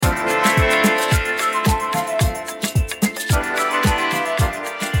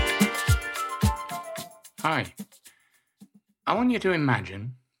Hi, I want you to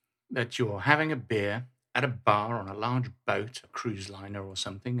imagine that you're having a beer at a bar on a large boat, a cruise liner or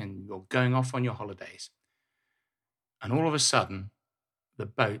something, and you're going off on your holidays. And all of a sudden, the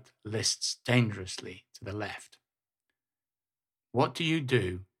boat lists dangerously to the left. What do you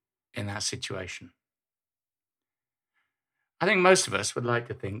do in that situation? I think most of us would like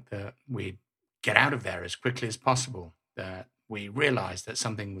to think that we'd get out of there as quickly as possible, that we realized that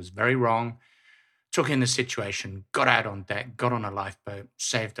something was very wrong, took in the situation, got out on deck, got on a lifeboat,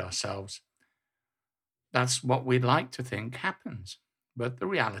 saved ourselves. That's what we'd like to think happens. But the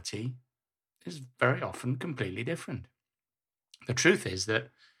reality is very often completely different. The truth is that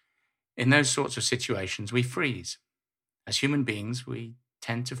in those sorts of situations, we freeze. As human beings, we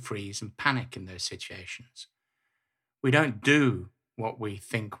tend to freeze and panic in those situations. We don't do what we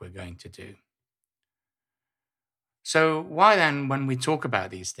think we're going to do. So, why then, when we talk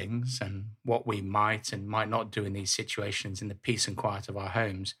about these things and what we might and might not do in these situations in the peace and quiet of our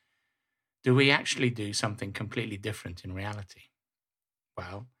homes, do we actually do something completely different in reality?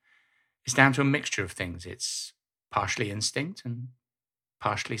 Well, it's down to a mixture of things. It's partially instinct and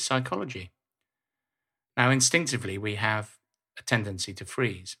partially psychology. Now, instinctively, we have a tendency to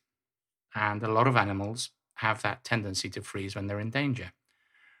freeze, and a lot of animals have that tendency to freeze when they're in danger.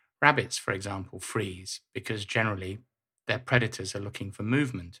 Rabbits, for example, freeze because generally their predators are looking for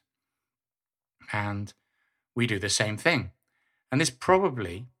movement, and we do the same thing. And this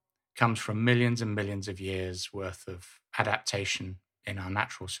probably comes from millions and millions of years worth of adaptation in our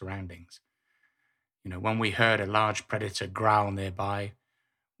natural surroundings. When we heard a large predator growl nearby,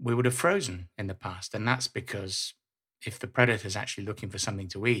 we would have frozen in the past. And that's because if the predator is actually looking for something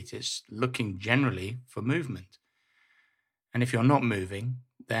to eat, it's looking generally for movement. And if you're not moving,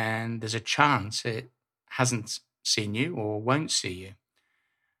 then there's a chance it hasn't seen you or won't see you.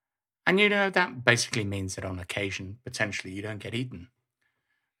 And that basically means that on occasion, potentially you don't get eaten.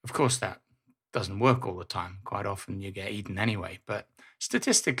 Of course, that doesn't work all the time. Quite often you get eaten anyway. But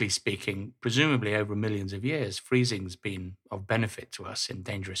statistically speaking, presumably over millions of years, freezing's been of benefit to us in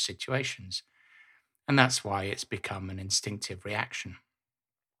dangerous situations. And that's why it's become an instinctive reaction.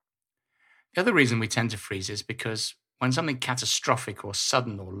 The other reason we tend to freeze is because when something catastrophic or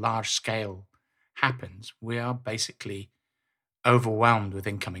sudden or large scale happens, we are basically overwhelmed with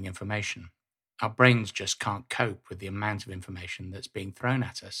incoming information. Our brains just can't cope with the amount of information that's being thrown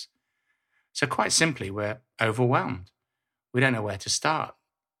at us. So quite simply, we're overwhelmed. We don't know where to start.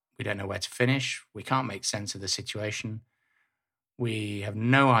 We don't know where to finish. We can't make sense of the situation. We have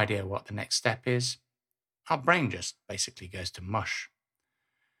no idea what the next step is. Our brain just basically goes to mush.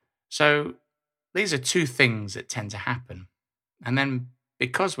 So these are two things that tend to happen. And then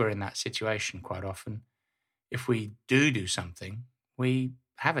because we're in that situation quite often, if we do something, we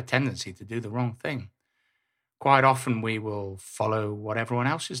have a tendency to do the wrong thing. Quite often we will follow what everyone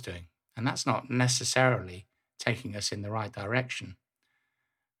else is doing, and that's not necessarily taking us in the right direction.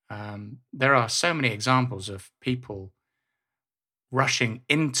 There are so many examples of people rushing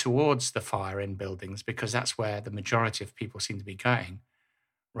in towards the fire in buildings because that's where the majority of people seem to be going,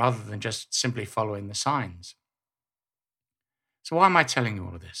 rather than just simply following the signs. So why am I telling you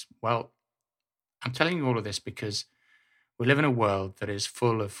all of this? Well, I'm telling you all of this because we live in a world that is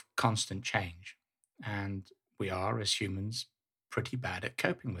full of constant change, and we are, as humans, pretty bad at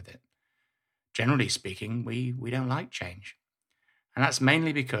coping with it. Generally speaking, we don't like change. And that's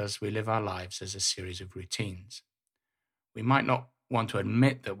mainly because we live our lives as a series of routines. We might not want to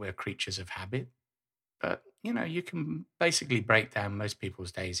admit that we're creatures of habit, but you can basically break down most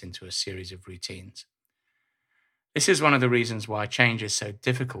people's days into a series of routines. This is one of the reasons why change is so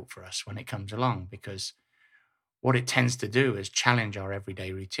difficult for us when it comes along, because what it tends to do is challenge our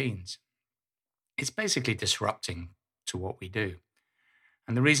everyday routines. It's basically disrupting to what we do.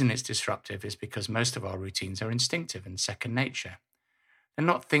 And the reason it's disruptive is because most of our routines are instinctive and second nature. They're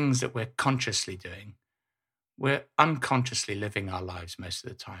not things that we're consciously doing. We're unconsciously living our lives most of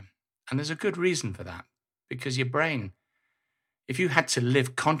the time. And there's a good reason for that, because your brain, if you had to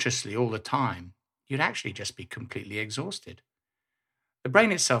live consciously all the time, you'd actually just be completely exhausted. The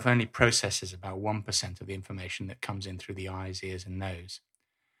brain itself only processes about 1% of the information that comes in through the eyes, ears, and nose.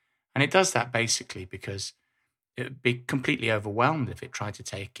 And it does that basically because it would be completely overwhelmed if it tried to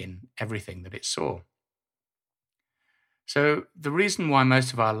take in everything that it saw. So the reason why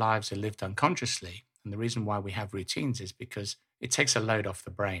most of our lives are lived unconsciously, and the reason why we have routines, is because it takes a load off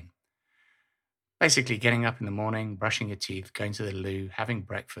the brain. Basically, getting up in the morning, brushing your teeth, going to the loo, having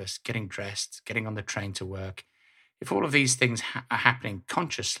breakfast, getting dressed, getting on the train to work. If all of these things are happening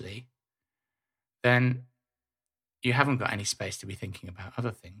consciously, then you haven't got any space to be thinking about other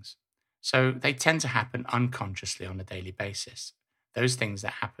things. So they tend to happen unconsciously on a daily basis. Those things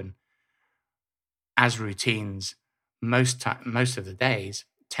that happen as routines most of the days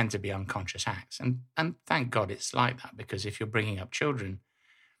tend to be unconscious acts. And thank God it's like that, because if you're bringing up children,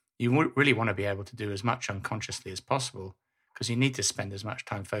 you really want to be able to do as much unconsciously as possible, because you need to spend as much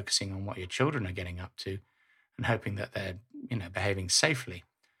time focusing on what your children are getting up to and hoping that they're, behaving safely.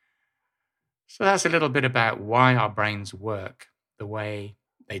 So that's a little bit about why our brains work the way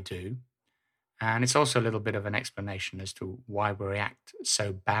they do. And it's also a little bit of an explanation as to why we react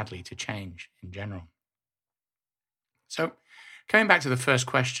so badly to change in general. So, coming back to the first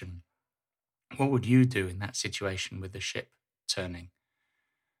question, what would you do in that situation with the ship turning?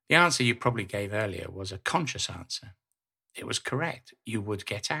 The answer you probably gave earlier was a conscious answer. It was correct. You would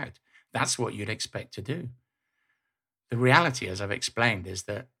get out. That's what you'd expect to do. The reality, as I've explained, is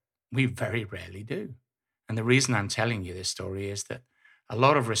that we very rarely do. And the reason I'm telling you this story is that a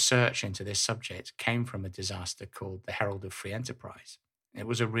lot of research into this subject came from a disaster called the Herald of Free Enterprise. It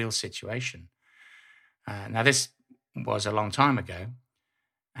was a real situation. Now, this was a long time ago,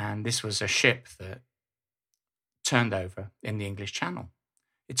 and this was a ship that turned over in the English Channel.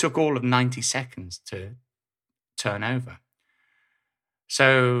 It took all of 90 seconds to turn over.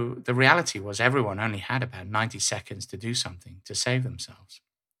 So the reality was everyone only had about 90 seconds to do something to save themselves.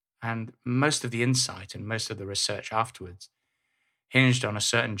 And most of the insight and most of the research afterwards hinged on a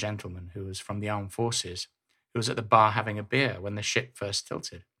certain gentleman who was from the armed forces, who was at the bar having a beer when the ship first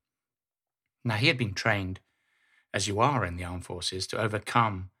tilted. Now, he had been trained, as you are in the armed forces, to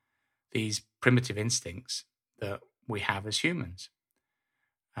overcome these primitive instincts that we have as humans.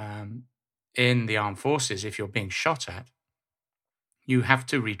 In the armed forces, if you're being shot at, you have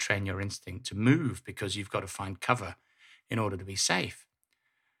to retrain your instinct to move, because you've got to find cover in order to be safe.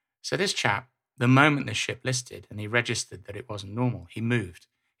 So this chap, the moment the ship listed and he registered that it wasn't normal, he moved.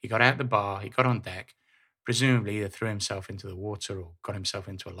 He got out the bar, he got on deck, presumably either threw himself into the water or got himself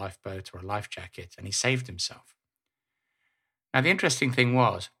into a lifeboat or a life jacket, and he saved himself. Now, the interesting thing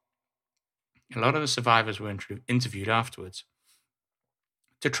was, a lot of the survivors were interviewed afterwards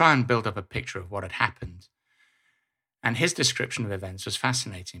to try and build up a picture of what had happened. And his description of events was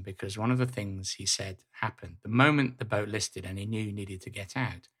fascinating, because one of the things he said happened the moment the boat listed and he knew he needed to get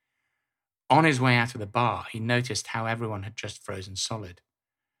out. On his way out of the bar, he noticed how everyone had just frozen solid.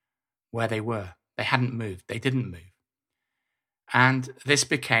 Where they were. They hadn't moved. They didn't move. And this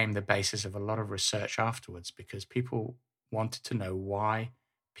became the basis of a lot of research afterwards, because people wanted to know why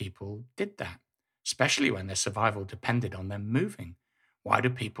people did that, especially when their survival depended on them moving. Why do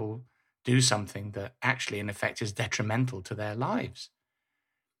people do something that actually, in effect, is detrimental to their lives?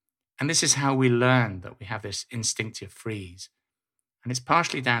 And this is how we learn that we have this instinctive freeze. And it's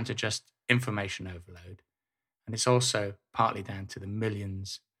partially down to just information overload. And it's also partly down to the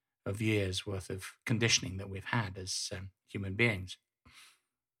millions of years worth of conditioning that we've had as human beings.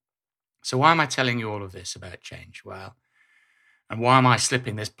 So why am I telling you all of this about change? Well, and why am I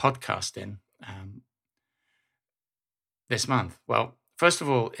slipping this podcast in this month? Well, first of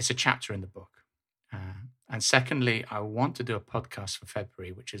all, it's a chapter in the book. And secondly, I want to do a podcast for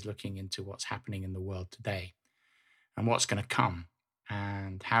February, which is looking into what's happening in the world today and what's going to come,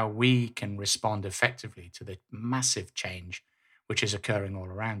 and how we can respond effectively to the massive change which is occurring all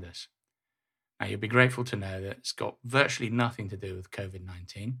around us. Now, you'll be grateful to know that it's got virtually nothing to do with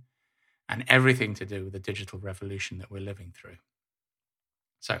COVID-19 and everything to do with the digital revolution that we're living through.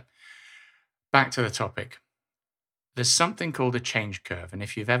 So, back to the topic. There's something called a change curve, and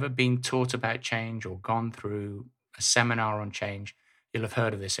if you've ever been taught about change or gone through a seminar on change, you'll have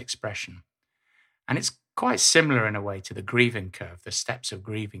heard of this expression. And it's quite similar in a way to the grieving curve, the steps of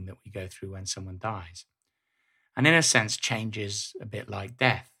grieving that we go through when someone dies. And in a sense, change is a bit like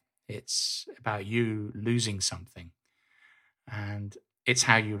death. It's about you losing something, and it's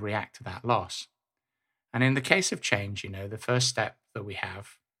how you react to that loss. And in the case of change, the first step that we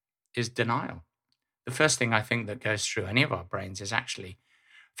have is denial. The first thing I think that goes through any of our brains is actually,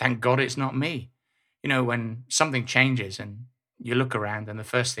 thank God it's not me. When something changes and you look around, and the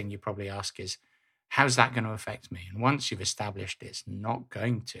first thing you probably ask is, how's that going to affect me? And once you've established it's not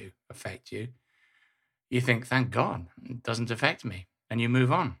going to affect you, you think, thank God, it doesn't affect me, and you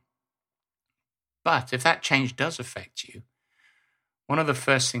move on. But if that change does affect you, one of the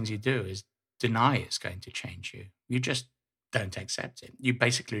first things you do is deny it's going to change you. You just don't accept it. You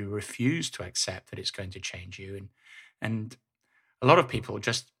basically refuse to accept that it's going to change you. And a lot of people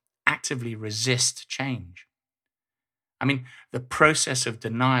just actively resist change. I mean, the process of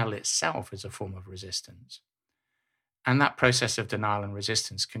denial itself is a form of resistance. And that process of denial and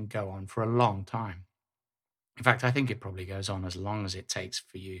resistance can go on for a long time. In fact, I think it probably goes on as long as it takes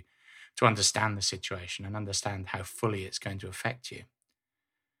for you to understand the situation and understand how fully it's going to affect you.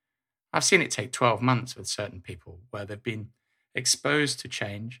 I've seen it take 12 months with certain people where they've been exposed to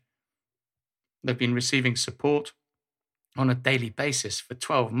change. They've been receiving support on a daily basis for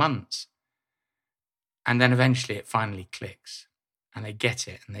 12 months. And then eventually it finally clicks and they get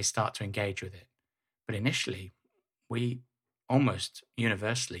it and they start to engage with it. But initially, we almost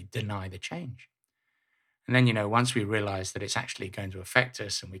universally deny the change. And then, once we realize that it's actually going to affect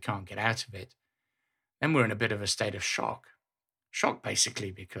us and we can't get out of it, then we're in a bit of a state of shock. Shock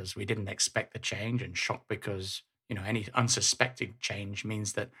basically because we didn't expect the change, and shock because, any unsuspected change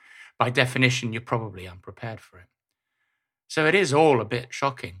means that by definition, you're probably unprepared for it. So it is all a bit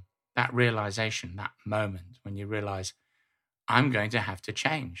shocking, that realization, that moment when you realize, I'm going to have to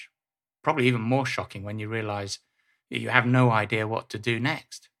change. Probably even more shocking when you realize that you have no idea what to do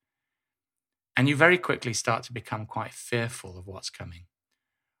next. And you very quickly start to become quite fearful of what's coming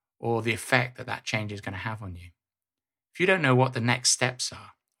or the effect that that change is going to have on you. If you don't know what the next steps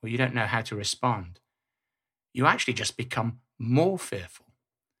are, or you don't know how to respond, you actually just become more fearful.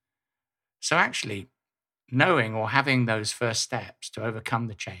 So actually, knowing or having those first steps to overcome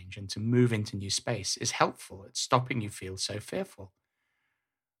the change and to move into new space is helpful at stopping you feel so fearful.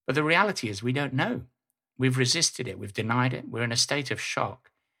 But the reality is we don't know. We've resisted it. We've denied it. We're in a state of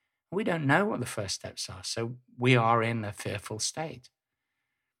shock. We don't know what the first steps are. So we are in a fearful state.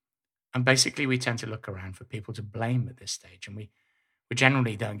 And basically, we tend to look around for people to blame at this stage. And we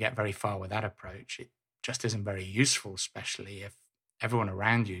generally don't get very far with that approach. It just isn't very useful, especially if everyone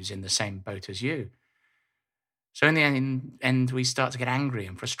around you is in the same boat as you. So in the end, we start to get angry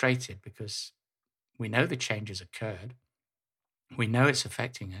and frustrated because we know the change has occurred. We know it's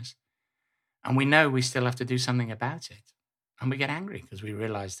affecting us. And we know we still have to do something about it. And we get angry because we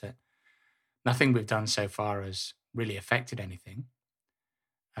realize that nothing we've done so far has really affected anything.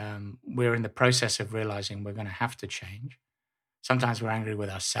 We're in the process of realizing we're going to have to change. Sometimes we're angry with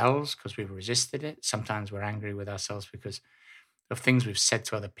ourselves because we've resisted it. Sometimes we're angry with ourselves because of things we've said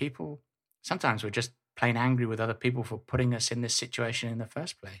to other people. Sometimes we're just plain angry with other people for putting us in this situation in the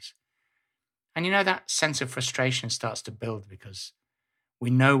first place. And that sense of frustration starts to build because we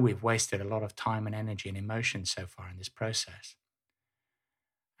know we've wasted a lot of time and energy and emotion so far in this process.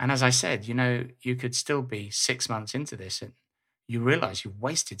 And as I said, you could still be 6 months into this and you realize you've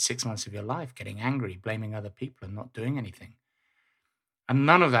wasted 6 months of your life getting angry, blaming other people and not doing anything. And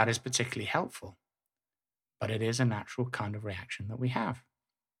none of that is particularly helpful, but it is a natural kind of reaction that we have.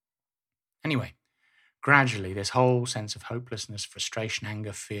 Anyway, gradually, this whole sense of hopelessness, frustration,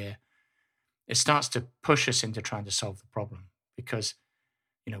 anger, fear, it starts to push us into trying to solve the problem because,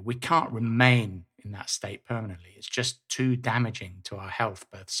 we can't remain in that state permanently. It's just too damaging to our health,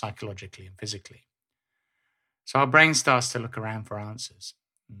 both psychologically and physically. So our brain starts to look around for answers.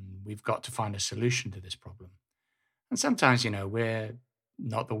 We've got to find a solution to this problem. And sometimes, we're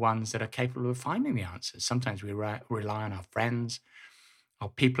not the ones that are capable of finding the answers. Sometimes we rely on our friends, or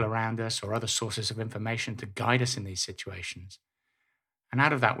people around us, or other sources of information to guide us in these situations. And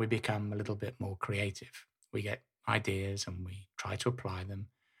out of that, we become a little bit more creative. We get ideas and we try to apply them.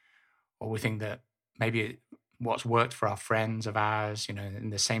 Or we think that maybe what's worked for our friends of ours, in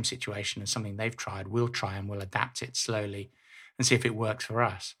the same situation as something they've tried, we'll try and we'll adapt it slowly and see if it works for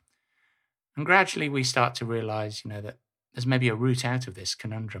us. And gradually we start to realize, that there's maybe a route out of this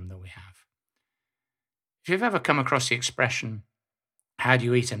conundrum that we have. If you've ever come across the expression, how do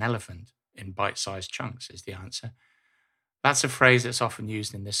you eat an elephant in bite-sized chunks is the answer. That's a phrase that's often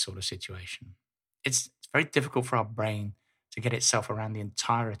used in this sort of situation. It's very difficult for our brain to get itself around the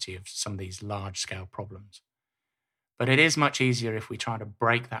entirety of some of these large-scale problems. But it is much easier if we try to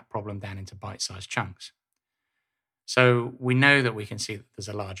break that problem down into bite-sized chunks. So we know that we can see that there's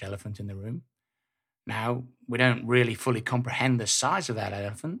a large elephant in the room. Now, we don't really fully comprehend the size of that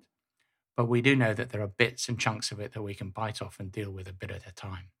elephant, but we do know that there are bits and chunks of it that we can bite off and deal with a bit at a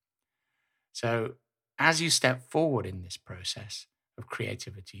time. So as you step forward in this process of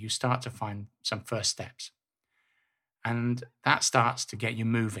creativity, you start to find some first steps. And that starts to get you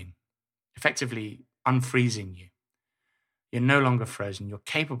moving, effectively unfreezing you. You're no longer frozen. You're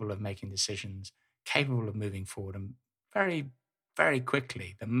capable of making decisions, capable of moving forward. And very, very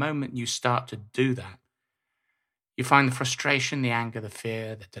quickly, the moment you start to do that, you find the frustration, the anger, the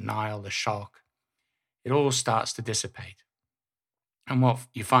fear, the denial, the shock, it all starts to dissipate. And what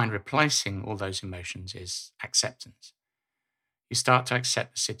you find replacing all those emotions is acceptance. You start to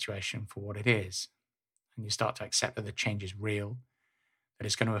accept the situation for what it is. And you start to accept that the change is real, that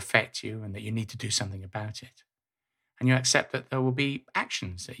it's going to affect you, and that you need to do something about it. And you accept that there will be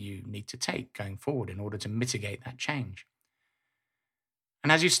actions that you need to take going forward in order to mitigate that change.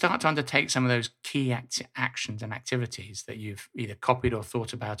 And as you start to undertake some of those key actions and activities that you've either copied or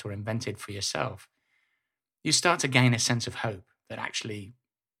thought about or invented for yourself, you start to gain a sense of hope that actually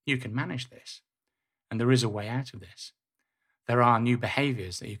you can manage this and there is a way out of this. There are new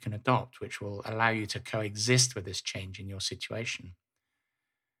behaviors that you can adopt which will allow you to coexist with this change in your situation.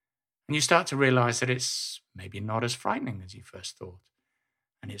 And you start to realize that it's maybe not as frightening as you first thought,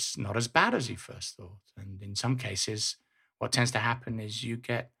 and it's not as bad as you first thought. And in some cases, what tends to happen is you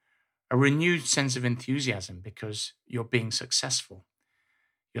get a renewed sense of enthusiasm because you're being successful.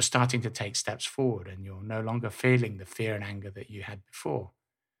 You're starting to take steps forward and you're no longer feeling the fear and anger that you had before.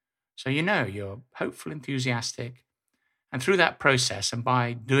 So you're hopeful, enthusiastic, and through that process and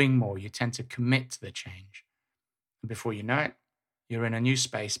by doing more, you tend to commit to the change. And before you know it, you're in a new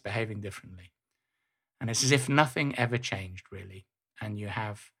space behaving differently. And it's as if nothing ever changed, really. And you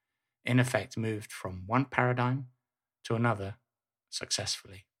have, in effect, moved from one paradigm to another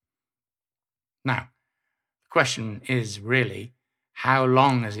successfully. Now, the question is really, how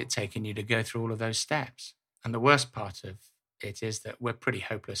long has it taken you to go through all of those steps? And the worst part of it is that we're pretty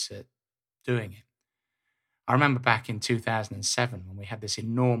hopeless at doing it. I remember back in 2007 when we had this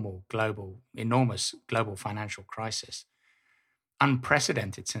enormous global financial crisis,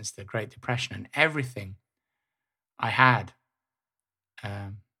 unprecedented since the Great Depression, and everything I had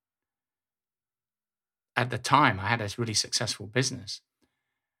at the time, I had a really successful business,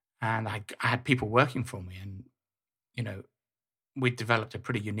 and I had people working for me, and we developed a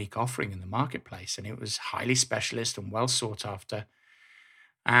pretty unique offering in the marketplace, and it was highly specialist and well sought after.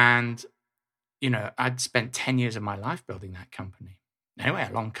 And I'd spent 10 years of my life building that company. Anyway,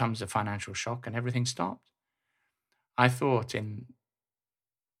 along comes a financial shock, and everything stopped. I thought in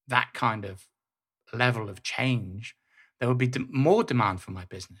that kind of level of change, there would be more demand for my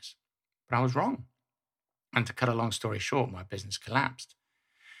business, but I was wrong. And to cut a long story short, my business collapsed.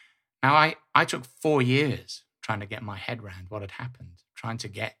 Now, I took 4 years trying to get my head around what had happened, trying to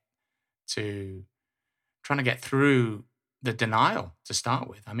get through the denial to start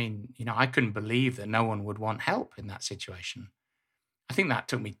with. I mean, I couldn't believe that no one would want help in that situation. I think that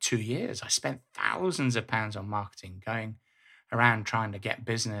took me 2 years. I spent thousands of pounds on marketing, going around trying to get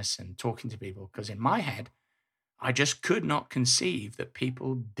business and talking to people, because in my head, I just could not conceive that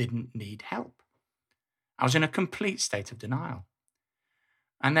people didn't need help. I was in a complete state of denial.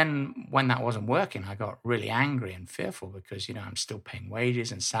 And then when that wasn't working, I got really angry and fearful because, I'm still paying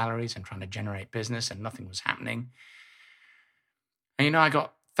wages and salaries and trying to generate business and nothing was happening. And, I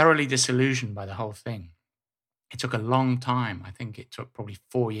got thoroughly disillusioned by the whole thing. It took a long time. I think it took probably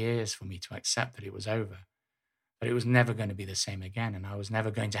 4 years for me to accept that it was over, that it was never going to be the same again. And I was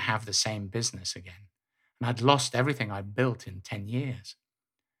never going to have the same business again. And I'd lost everything I built in 10 years.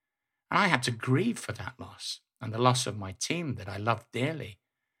 And I had to grieve for that loss and the loss of my team that I loved dearly.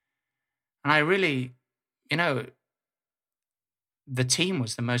 And I really, the team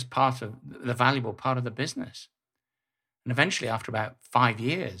was the valuable part of the business. And eventually, after about 5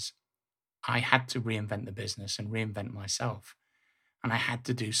 years, I had to reinvent the business and reinvent myself. And I had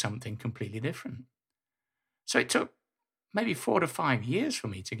to do something completely different. So it took maybe 4 to 5 years for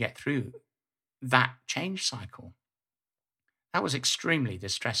me to get through that change cycle. That was extremely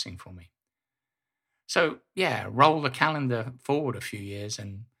distressing for me. So, roll the calendar forward a few years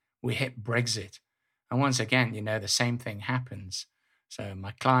and we hit Brexit. And once again, the same thing happens. So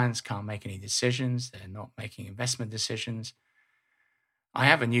my clients can't make any decisions. They're not making investment decisions. I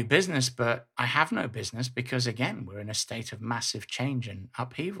have a new business, but I have no business because, again, we're in a state of massive change and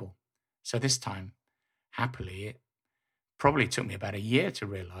upheaval. So this time, happily, it probably took me about a year to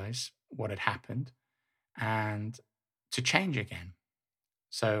realize what had happened and to change again.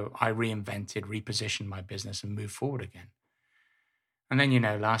 So I reinvented, repositioned my business and moved forward again. And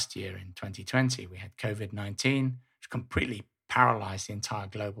then, last year in 2020, we had COVID-19, which completely paralyzed the entire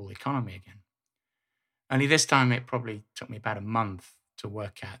global economy again. Only this time, it probably took me about a month to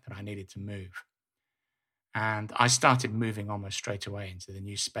work out that I needed to move. And I started moving almost straight away into the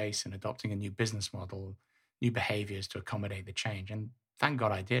new space and adopting a new business model, new behaviors to accommodate the change. And thank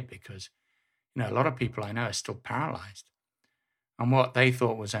God I did, because, a lot of people I know are still paralyzed. And what they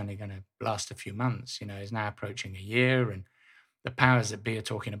thought was only going to last a few months, is now approaching a year. And the powers that be are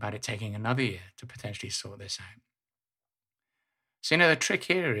talking about it taking another year to potentially sort this out. So, the trick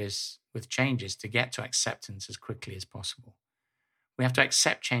here is with changes to get to acceptance as quickly as possible. We have to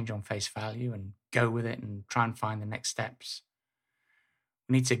accept change on face value and go with it and try and find the next steps.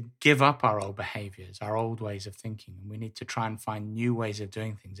 We need to give up our old behaviors, our old ways of thinking, and we need to try and find new ways of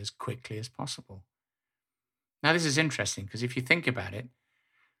doing things as quickly as possible. Now, this is interesting because if you think about it,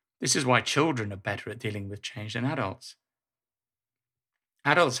 this is why children are better at dealing with change than adults.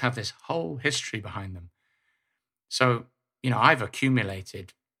 Adults have this whole history behind them. So, I've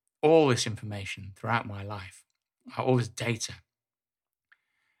accumulated all this information throughout my life, all this data.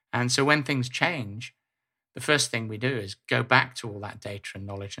 And so when things change, the first thing we do is go back to all that data and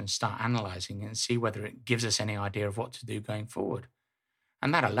knowledge and start analyzing it and see whether it gives us any idea of what to do going forward.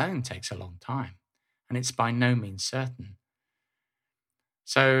 And that alone takes a long time, and it's by no means certain.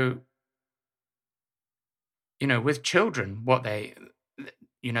 So, with children, what they're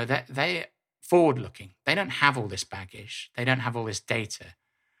forward looking. They don't have all this baggage. They don't have all this data.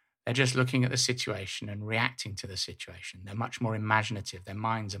 They're just looking at the situation and reacting to the situation. They're much more imaginative. Their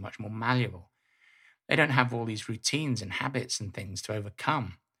minds are much more malleable. They don't have all these routines and habits and things to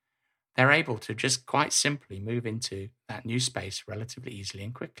overcome. They're able to just quite simply move into that new space relatively easily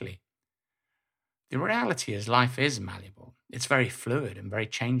and quickly. The reality is life is malleable. It's very fluid and very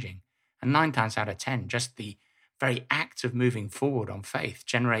changing. And 9 times out of 10, just the very act of moving forward on faith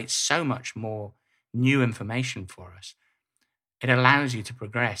generates so much more new information for us. It allows you to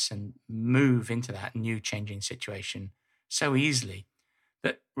progress and move into that new changing situation so easily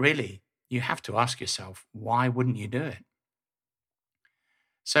that really you have to ask yourself, why wouldn't you do it?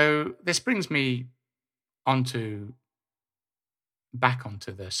 So this brings me back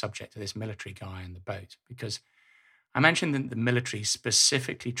onto the subject of this military guy in the boat, because I mentioned that the military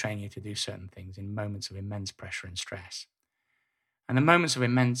specifically train you to do certain things in moments of immense pressure and stress. And the moments of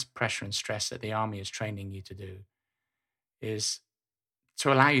immense pressure and stress that the army is training you to do is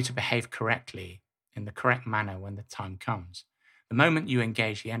to allow you to behave correctly in the correct manner when the time comes. The moment you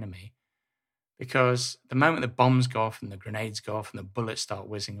engage the enemy, because the moment the bombs go off and the grenades go off and the bullets start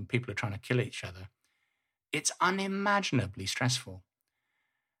whizzing and people are trying to kill each other, it's unimaginably stressful.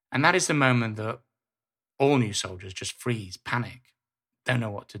 And that is the moment that all new soldiers just freeze, panic, don't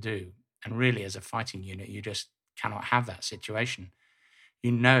know what to do. And really, as a fighting unit, you just cannot have that situation.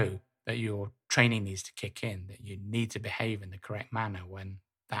 You know that your training needs to kick in, that you need to behave in the correct manner when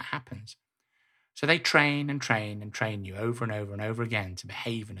that happens. So they train and train and train you over and over and over again to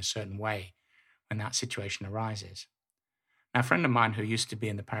behave in a certain way when that situation arises. Now, a friend of mine who used to be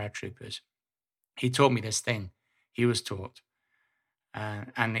in the paratroopers, he taught me this thing he was taught.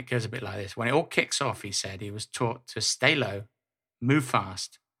 And it goes a bit like this. When it all kicks off, he said, he was taught to stay low, move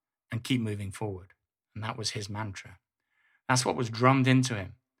fast, and keep moving forward. And that was his mantra. That's what was drummed into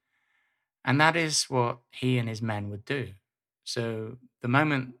him. And that is what he and his men would do. So the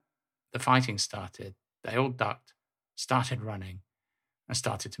moment the fighting started, they all ducked, started running, and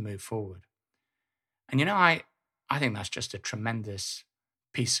started to move forward. And I think that's just a tremendous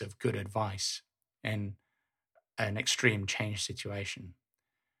piece of good advice in an extreme change situation.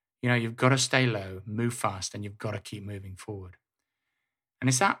 You've got to stay low, move fast, and you've got to keep moving forward. And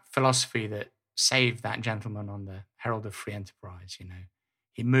it's that philosophy that saved that gentleman on the Herald of Free Enterprise.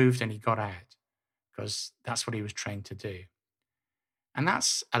 He moved and he got out because that's what he was trained to do. And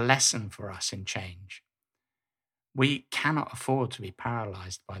that's a lesson for us in change. We cannot afford to be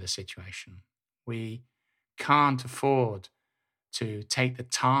paralyzed by the situation. We can't afford to take the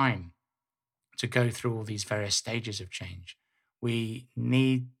time to go through all these various stages of change. We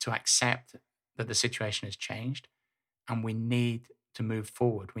need to accept that the situation has changed and we need to move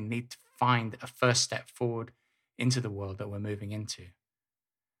forward. We need to find a first step forward into the world that we're moving into.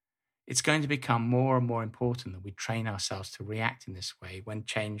 It's going to become more and more important that we train ourselves to react in this way when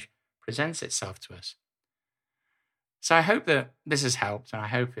change presents itself to us. So I hope that this has helped, and I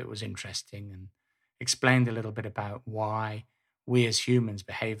hope it was interesting and explained a little bit about why we as humans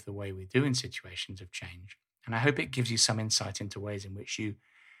behave the way we do in situations of change. And I hope it gives you some insight into ways in which you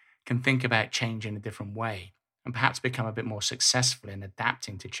can think about change in a different way and perhaps become a bit more successful in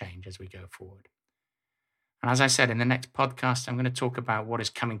adapting to change as we go forward. And as I said, in the next podcast, I'm going to talk about what is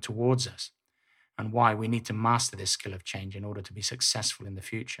coming towards us and why we need to master this skill of change in order to be successful in the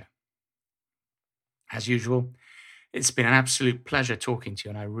future. As usual, it's been an absolute pleasure talking to you,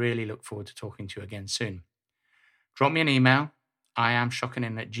 and I really look forward to talking to you again soon. Drop me an email.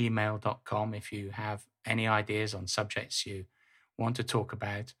 iamshockenin@gmail.com if you have any ideas on subjects you want to talk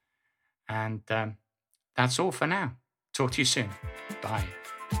about. And that's all for now. Talk to you soon. Bye.